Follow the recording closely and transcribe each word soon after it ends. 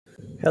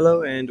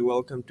Hello and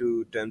welcome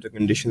to Terms and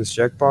Conditions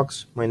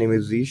Checkbox. My name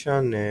is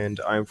Zishan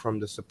and I'm from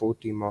the support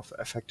team of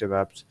Effective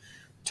Apps.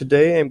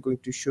 Today I'm going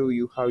to show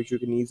you how you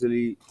can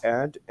easily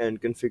add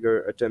and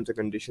configure a Terms and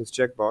Conditions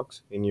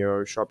checkbox in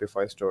your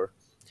Shopify store.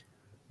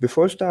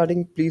 Before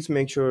starting, please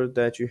make sure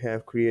that you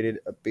have created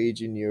a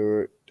page in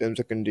your terms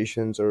and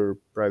conditions or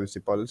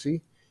privacy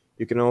policy.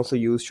 You can also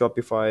use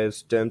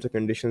Shopify's terms and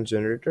conditions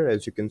generator,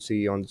 as you can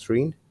see on the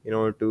screen, in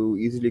order to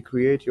easily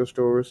create your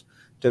store's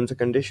terms and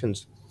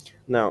conditions.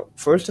 Now,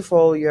 first of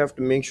all, you have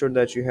to make sure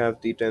that you have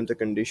the terms and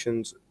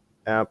conditions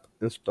app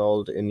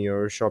installed in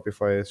your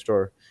Shopify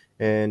store.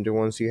 And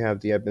once you have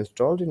the app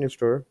installed in your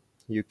store,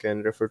 you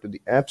can refer to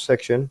the app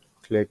section,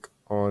 click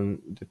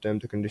on the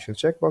terms and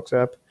conditions checkbox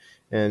app,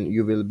 and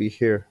you will be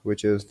here,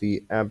 which is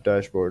the app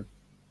dashboard.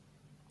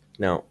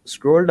 Now,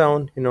 scroll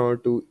down in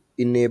order to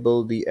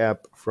enable the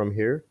app from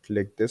here.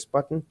 Click this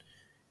button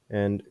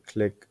and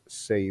click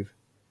save.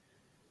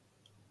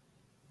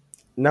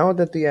 Now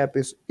that the app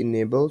is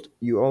enabled,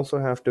 you also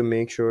have to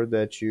make sure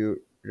that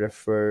you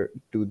refer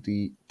to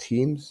the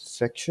themes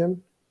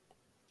section.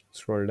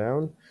 Scroll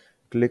down,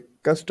 click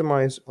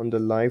customize on the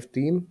live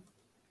theme,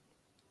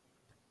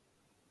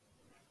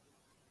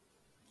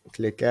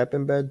 click app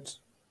embeds,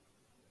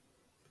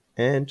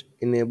 and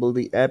enable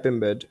the app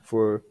embed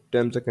for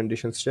terms and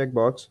conditions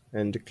checkbox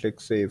and click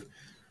save.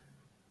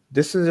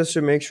 This is just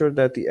to make sure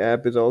that the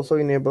app is also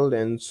enabled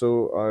and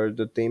so are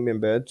the theme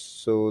embeds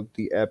so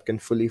the app can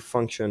fully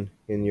function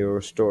in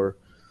your store.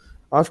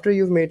 After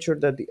you've made sure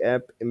that the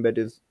app embed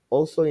is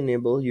also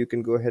enabled, you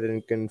can go ahead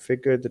and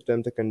configure the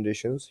terms and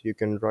conditions. You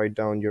can write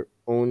down your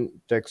own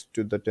text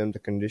to the terms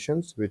and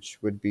conditions, which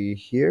would be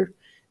here.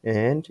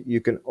 And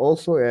you can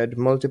also add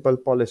multiple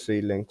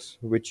policy links,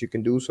 which you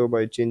can do so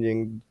by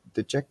changing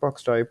the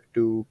checkbox type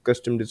to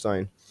custom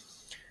design.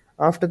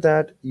 After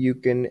that, you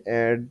can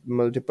add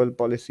multiple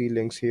policy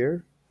links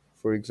here.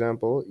 For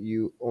example,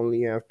 you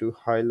only have to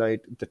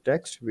highlight the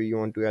text where you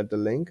want to add the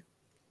link,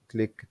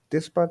 click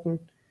this button,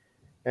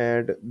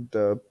 add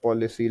the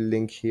policy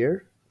link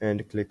here,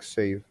 and click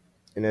save.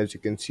 And as you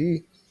can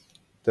see,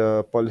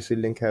 the policy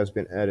link has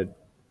been added.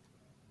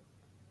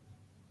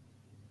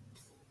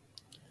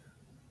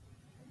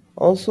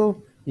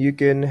 Also, you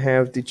can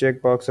have the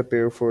checkbox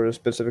appear for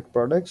specific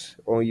products,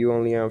 or you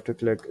only have to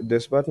click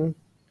this button,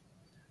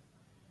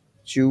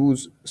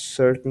 choose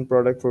certain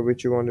product for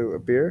which you want to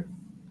appear.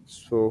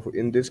 So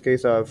in this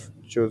case, I've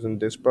chosen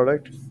this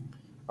product.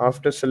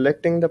 After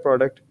selecting the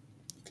product,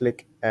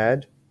 click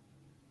add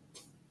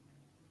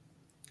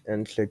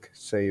and click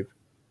save.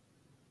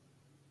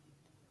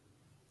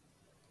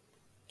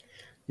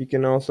 You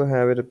can also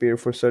have it appear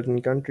for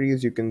certain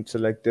countries. You can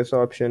select this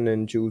option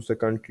and choose the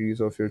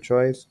countries of your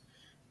choice.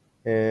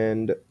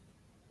 And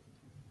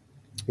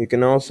you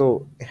can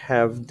also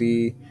have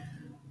the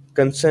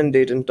consent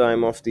date and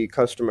time of the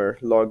customer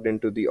logged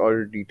into the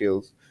order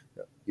details.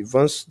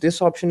 Once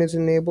this option is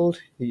enabled,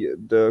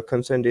 the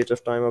consent date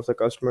of time of the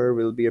customer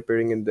will be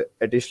appearing in the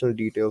additional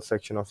details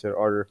section of their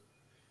order.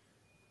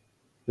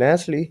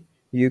 Lastly,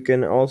 you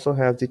can also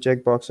have the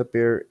checkbox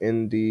appear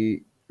in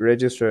the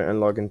register and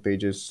login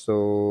pages.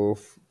 So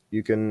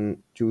you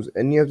can choose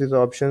any of these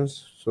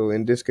options. So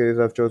in this case,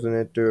 I've chosen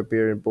it to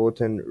appear in both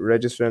in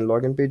register and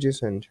login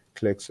pages and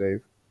click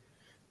save.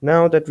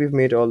 Now that we've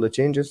made all the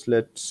changes,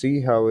 let's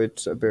see how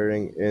it's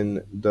appearing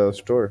in the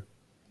store.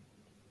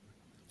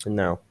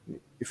 Now,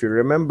 if you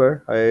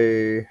remember,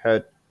 I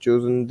had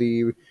chosen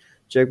the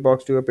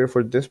checkbox to appear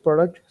for this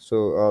product.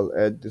 So I'll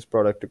add this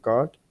product to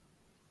cart.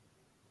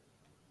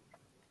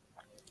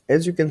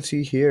 As you can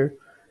see here,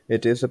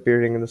 it is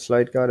appearing in the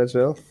slide card as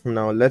well.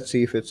 Now let's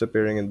see if it's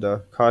appearing in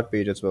the cart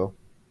page as well.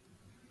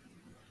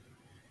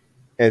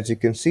 As you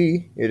can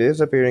see, it is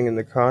appearing in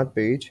the cart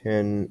page,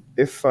 and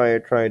if I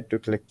try to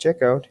click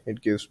checkout, it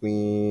gives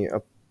me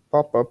a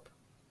pop-up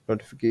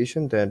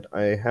notification that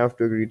I have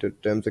to agree to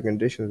terms and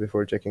conditions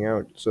before checking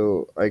out.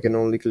 So I can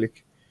only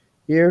click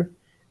here,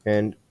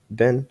 and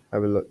then I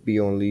will be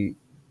only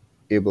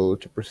able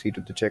to proceed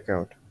to the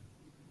checkout.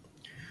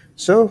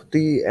 So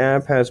the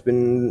app has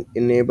been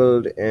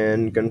enabled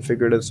and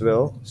configured as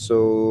well.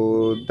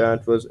 So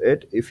that was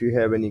it. If you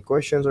have any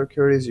questions or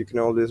queries, you can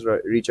always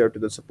reach out to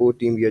the support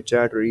team via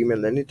chat or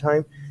email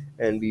anytime,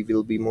 and we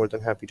will be more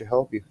than happy to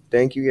help you.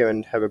 Thank you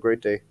and have a great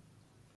day.